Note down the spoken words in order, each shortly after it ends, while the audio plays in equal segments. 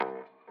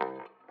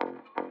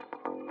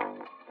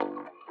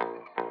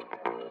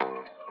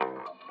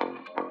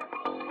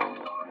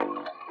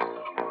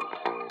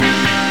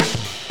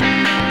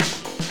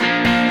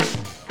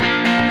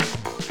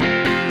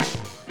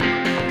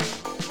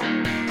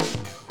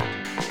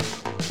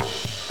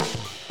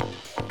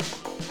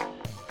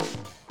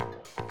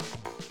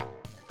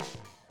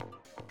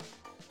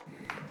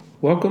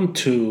Welcome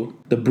to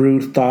the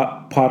Brewed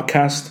Thought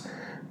podcast,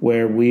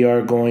 where we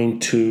are going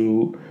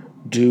to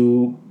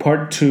do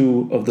part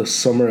two of the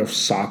summer of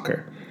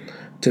soccer.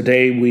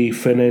 Today we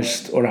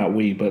finished, or not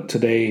we, but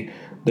today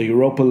the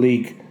Europa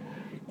League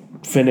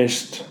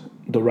finished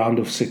the round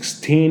of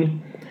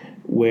 16,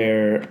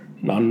 where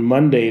on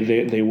Monday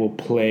they will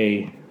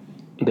play,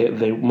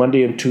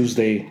 Monday and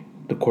Tuesday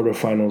the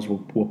quarterfinals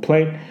will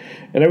play,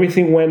 and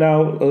everything went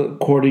out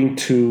according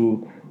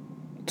to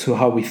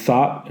how we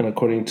thought and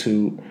according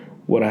to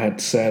what I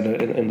had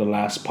said in the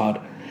last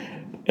pod.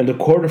 In the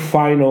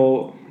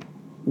quarterfinal,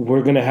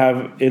 we're going to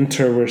have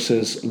Inter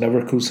versus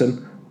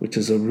Leverkusen, which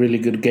is a really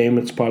good game.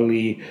 It's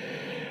probably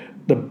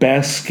the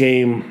best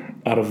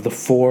game out of the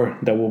four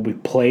that will be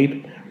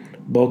played.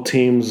 Both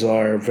teams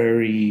are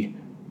very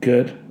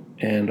good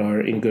and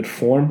are in good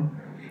form.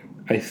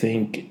 I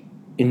think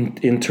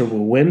Inter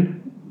will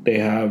win. They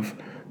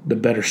have the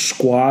better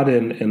squad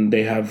and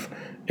they have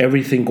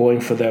everything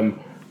going for them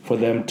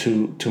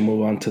to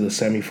move on to the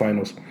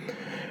semifinals.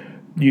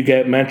 You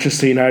get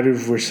Manchester United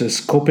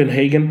versus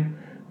Copenhagen.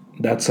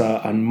 That's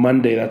on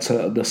Monday. That's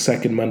the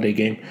second Monday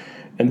game.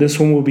 And this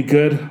one will be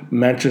good.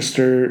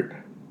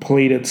 Manchester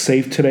played it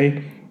safe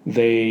today.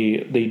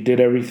 They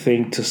did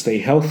everything to stay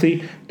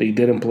healthy. They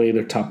didn't play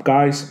their top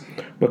guys.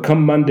 But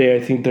come Monday, I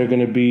think they're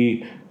going to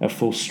be at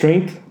full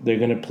strength. They're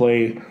going to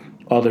play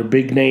all their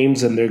big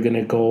names, and they're going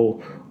to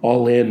go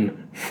all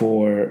in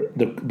for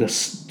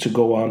this to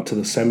go on to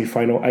the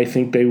semifinal. I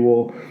think they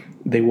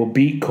will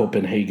beat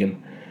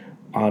Copenhagen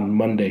on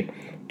Monday.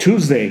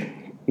 Tuesday,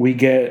 we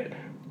get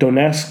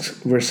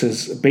Donetsk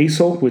versus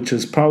Basel, which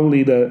is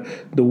probably the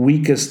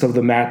weakest of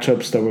the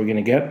matchups that we're going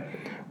to get.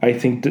 I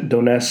think that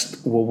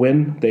Donetsk will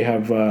win.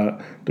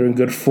 They're in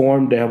good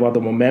form. They have all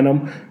the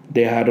momentum.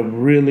 They had a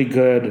really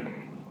good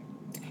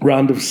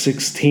round of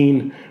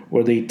 16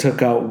 where they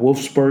took out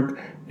Wolfsburg,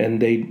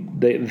 and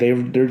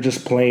they're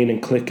just playing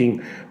and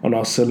clicking on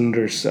all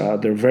cylinders.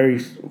 They're very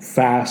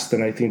fast,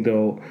 and I think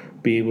they'll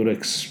be able to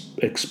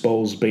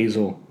expose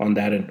Basel on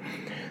that end.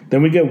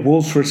 Then we get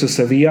Wolves versus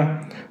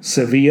Sevilla.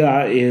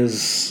 Sevilla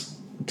is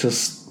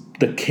just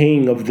the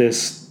king of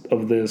this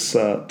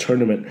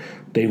tournament.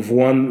 They've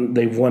won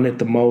it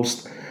the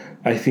most.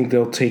 I think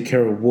they'll take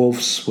care of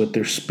Wolves with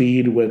their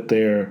speed, with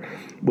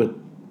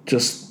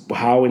just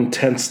how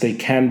intense they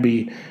can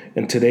be.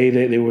 And today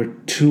they were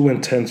too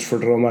intense for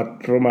Roma.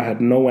 Roma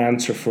had no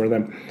answer for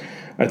them.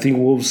 I think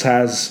Wolves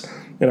has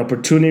an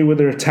opportunity with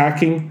their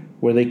attacking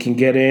where they can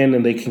get in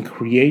and they can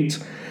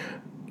create.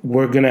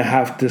 We're going to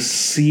have to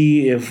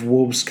see if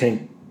Wolves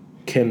can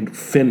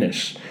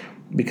finish,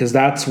 because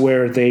that's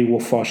where they will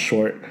fall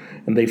short,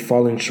 and they've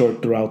fallen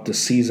short throughout the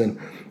season,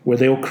 where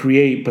they'll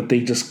create, but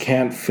they just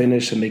can't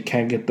finish and they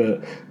can't get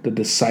the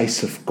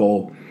decisive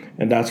goal.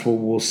 And that's what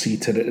we'll see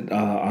today,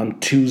 on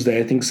Tuesday.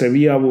 I think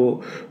Sevilla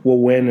will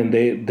win, and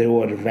they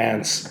will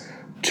advance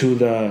to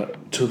the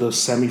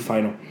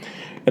semifinal.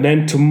 And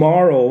then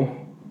tomorrow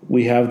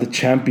we have the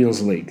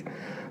Champions League.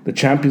 The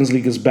Champions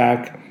League is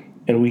back,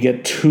 and we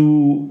get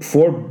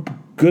 4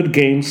 good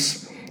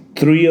games.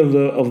 3 of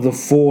the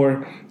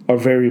 4 are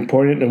very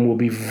important and will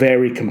be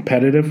very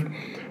competitive.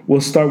 We'll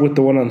start with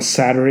the one on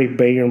Saturday,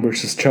 Bayern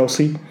versus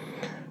Chelsea.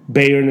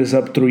 Bayern is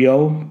up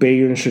 3-0.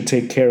 Bayern should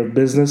take care of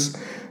business.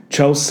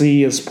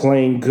 Chelsea is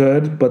playing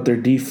good, but their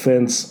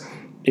defense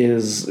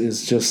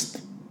is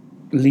just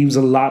leaves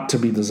a lot to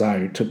be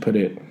desired, to put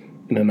it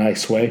in a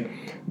nice way.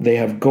 They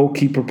have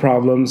goalkeeper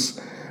problems.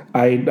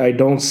 I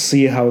don't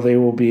see how they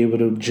will be able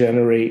to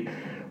generate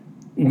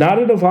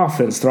not enough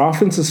offense. Their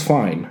offense is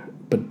fine,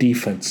 but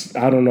defense,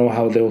 I don't know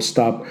how they'll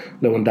stop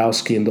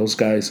Lewandowski and those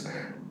guys.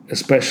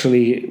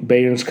 Especially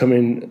Bayern's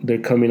they're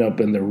coming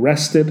up and they're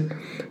rested.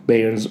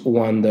 Bayern's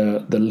won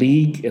the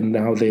league, and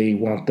now they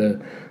want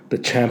the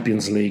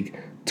Champions League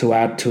to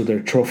add to their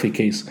trophy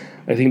case.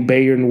 I think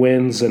Bayern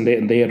wins and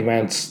they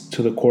advance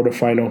to the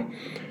quarterfinal.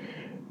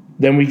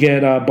 Then we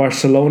get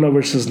Barcelona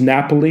versus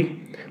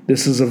Napoli.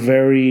 This is a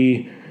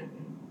very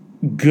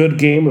good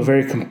game, a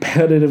very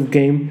competitive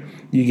game.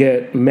 You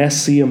get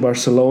Messi and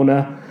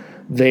Barcelona.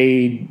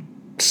 They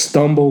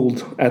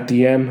stumbled at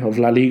the end of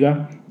La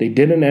Liga. They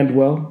didn't end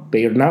well.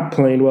 They are not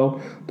playing well.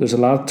 There's a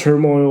lot of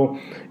turmoil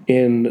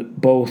in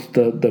both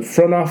the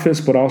front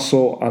office, but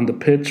also on the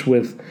pitch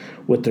with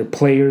their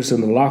players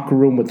in the locker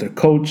room, with their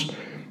coach.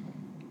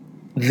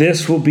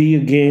 This will be a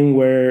game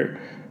where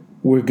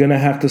we're going to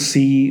have to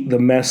see the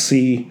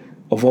Messi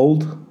of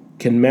old.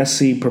 Can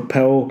Messi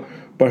propel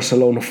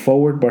Barcelona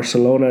forward?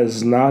 Barcelona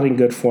is not in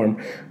good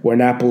form where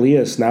Napoli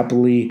is.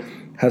 Napoli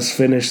has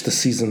finished the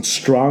season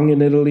strong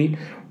in Italy.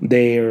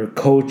 Their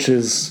coach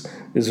is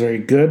very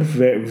good,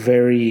 very,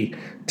 very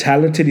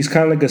talented. He's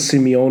kind of like a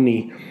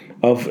Simeone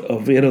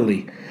of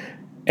Italy.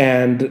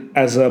 And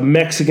as a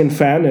Mexican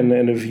fan,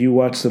 and if you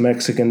watch the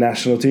Mexican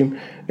national team,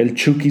 El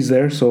Chuqui's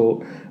there.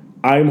 So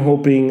I'm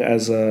hoping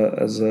as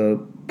a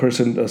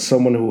person, as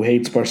someone who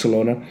hates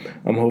Barcelona,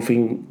 I'm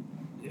hoping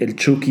El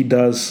Chuqui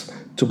does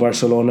to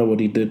Barcelona what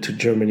he did to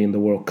Germany in the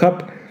World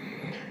Cup.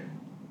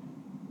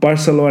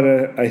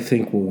 Barcelona, I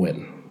think, will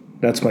win.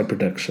 That's my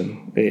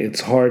prediction.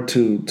 It's hard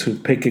to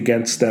pick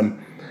against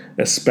them,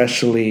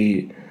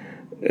 especially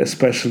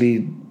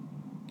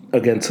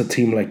against a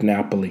team like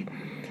Napoli.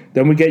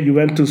 Then we get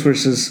Juventus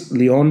versus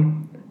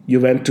Lyon.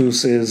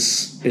 Juventus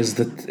is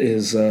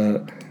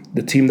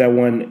the team that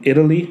won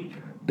Italy.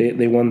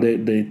 They won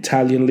the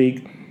Italian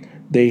league.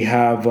 They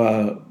have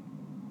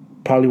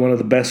probably one of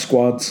the best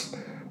squads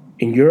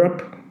in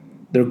Europe.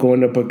 They're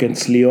going up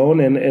against Lyon,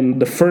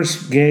 and the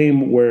first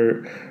game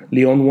where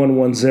Lyon won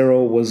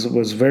 1-0 was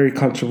a very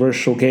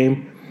controversial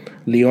game.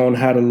 Lyon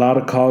had a lot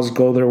of calls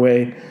go their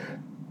way.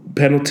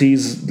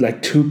 Penalties,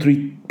 like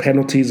 2-3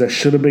 penalties that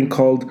should have been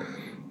called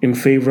in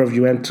favor of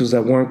Juventus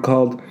that weren't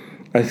called.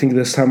 I think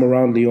this time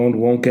around Lyon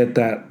won't get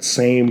that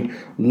same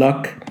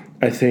luck.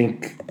 I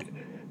think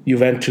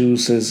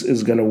Juventus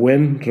is going to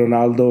win.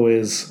 Ronaldo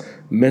is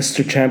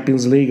Mr.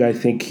 Champions League. I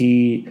think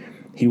he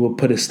will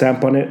put his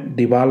stamp on it.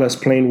 Dybala is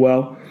playing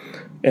well,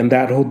 and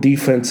that whole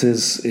defense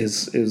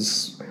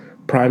is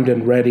primed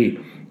and ready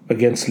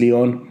against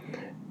Lyon.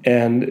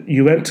 And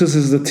Juventus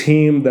is the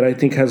team that I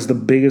think has the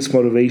biggest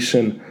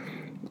motivation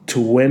to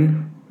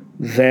win.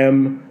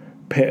 Them,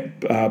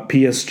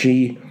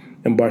 PSG,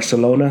 and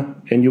Barcelona.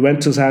 And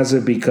Juventus has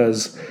it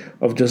because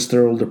of just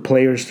their older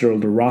players, their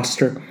older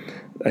roster.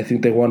 I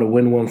think they want to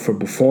win one for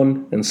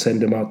Buffon and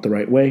send him out the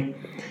right way.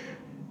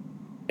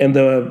 And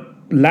the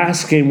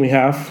last game we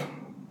have,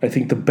 I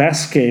think the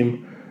best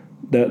game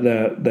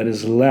that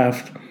is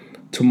left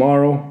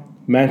tomorrow,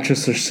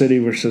 Manchester City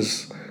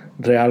versus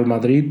Real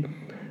Madrid.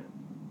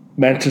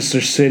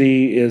 Manchester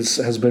City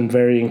has been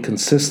very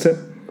inconsistent,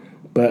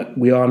 but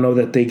we all know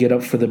that they get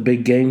up for the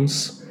big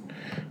games.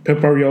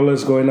 Pep Guardiola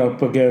is going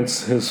up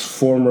against his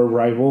former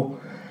rival,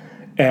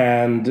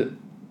 and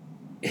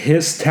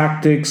his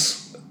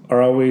tactics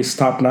are always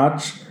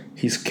top-notch.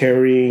 He's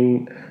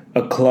carrying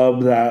a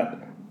club that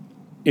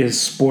is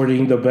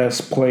sporting the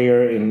best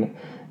player in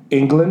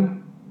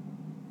England,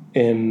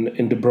 in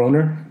De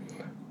Bruyne,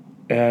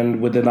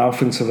 and with an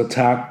offensive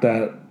attack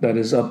that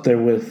is up there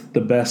with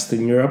the best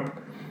in Europe.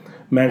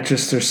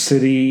 Manchester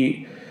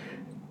City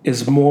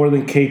is more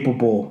than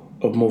capable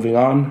of moving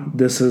on.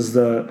 This is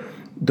the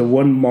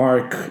one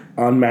mark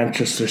on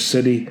Manchester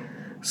City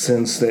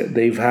since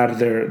they've had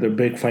their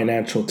big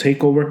financial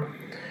takeover.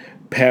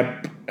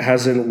 Pep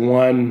hasn't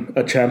won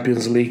a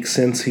Champions League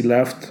since he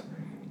left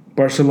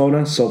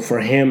Barcelona, so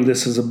for him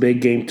this is a big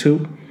game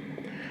too.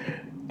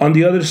 On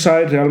the other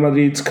side, Real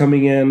Madrid's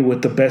coming in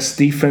with the best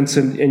defense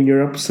in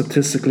Europe,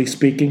 statistically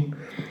speaking.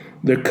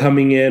 They're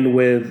coming in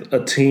with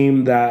a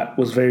team that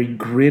was very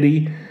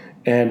gritty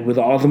and with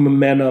all the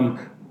momentum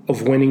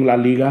of winning La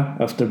Liga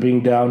after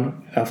being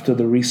down after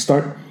the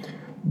restart.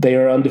 They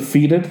are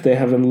undefeated. They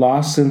haven't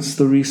lost since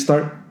the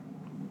restart.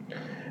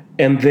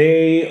 And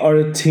they are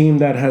a team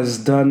that has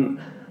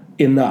done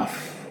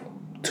enough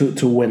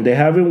to win. They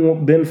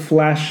haven't been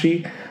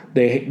flashy.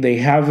 They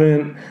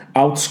haven't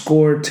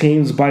outscored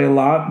teams by a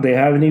lot. They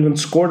haven't even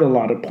scored a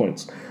lot of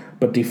points.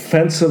 But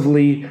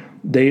defensively,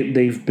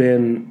 they've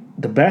been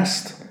the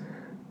best.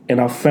 And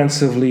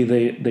offensively,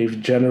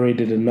 they've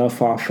generated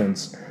enough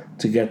offense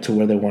to get to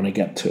where they want to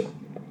get to.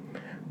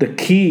 The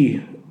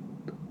key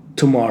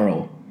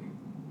tomorrow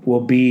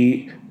will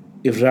be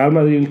if Real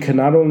Madrid can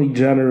not only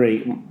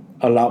generate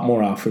a lot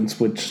more offense,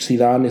 which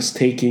Zidane is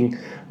taking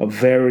a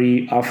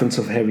very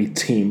offensive-heavy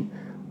team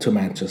to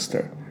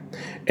Manchester.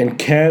 And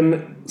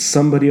can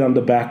somebody on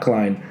the back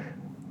line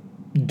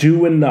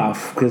do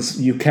enough?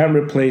 Because you can't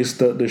replace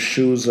the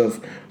shoes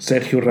of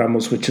Sergio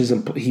Ramos,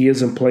 he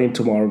isn't playing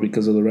tomorrow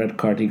because of the red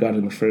card he got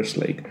in the first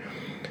leg.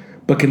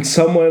 But can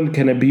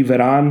it be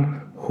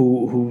Varane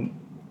who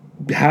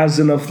has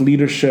enough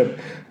leadership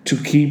to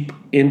keep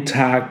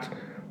intact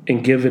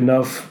and give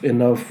enough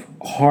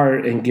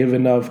heart and give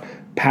enough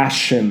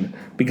passion?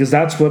 Because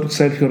that's what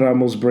Sergio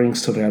Ramos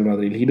brings to Real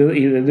Madrid.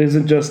 It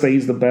isn't just that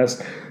he's the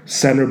best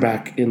center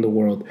back in the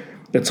world.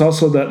 It's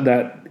also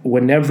that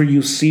whenever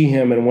you see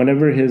him and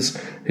whenever his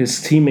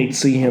teammates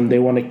see him, they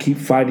want to keep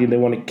fighting. They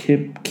want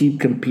to keep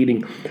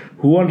competing.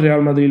 Who on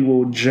Real Madrid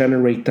will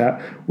generate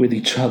that with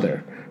each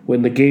other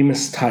when the game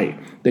is tight?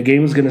 The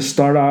game is going to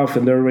start off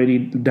and they're already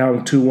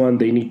down 2-1.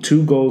 They need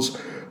 2 goals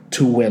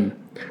to win.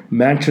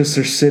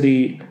 Manchester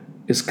City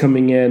is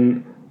coming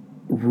in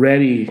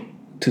ready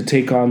to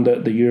take on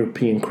the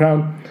European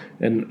crown,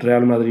 and Real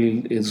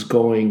Madrid is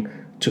going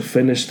to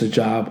finish the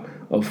job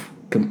of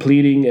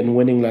completing and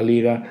winning La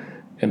Liga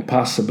and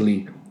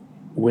possibly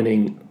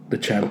winning the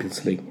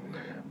Champions League.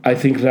 I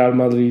think Real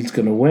Madrid is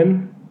going to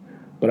win,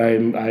 but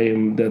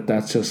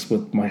that's just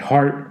with my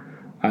heart.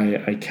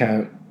 I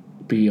can't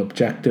be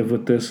objective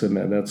with this, and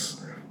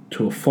that's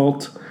to a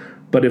fault.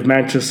 But if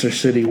Manchester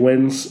City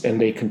wins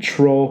and they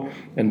control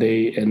and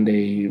they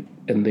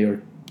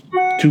are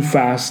too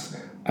fast,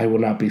 I will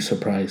not be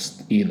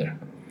surprised either.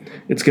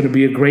 It's going to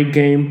be a great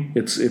game.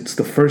 It's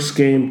the first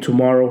game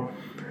tomorrow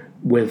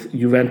with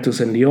Juventus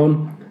and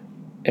Lyon,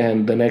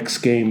 and the next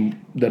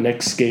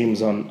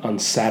game's on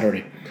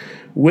Saturday.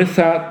 With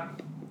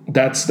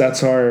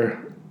that's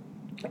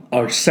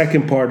our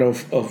second part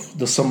of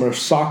the summer of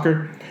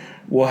soccer.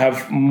 We'll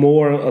have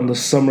more on the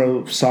summer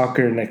of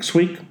soccer next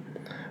week.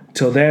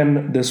 Till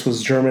then, this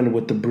was German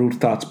with the Brewed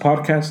Thoughts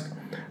podcast.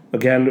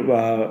 Again,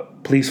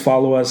 please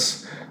follow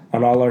us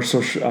on all our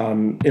social,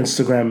 on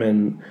Instagram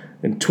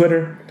and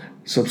Twitter.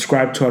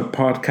 Subscribe to our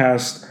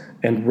podcast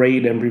and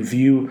rate and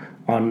review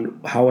on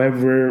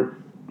however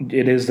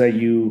it is that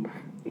you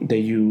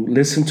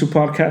listen to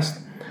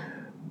podcasts,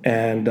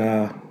 and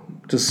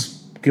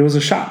just give us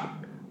a shot.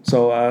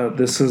 So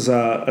this is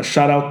a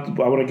shout out.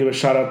 I want to give a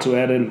shout out to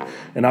Ed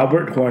and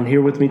Albert, who aren't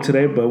here with me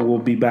today, but we'll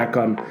be back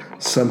on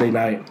Sunday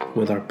night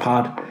with our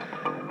pod.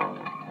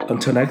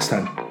 Until next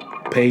time,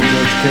 pay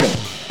George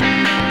Kittle.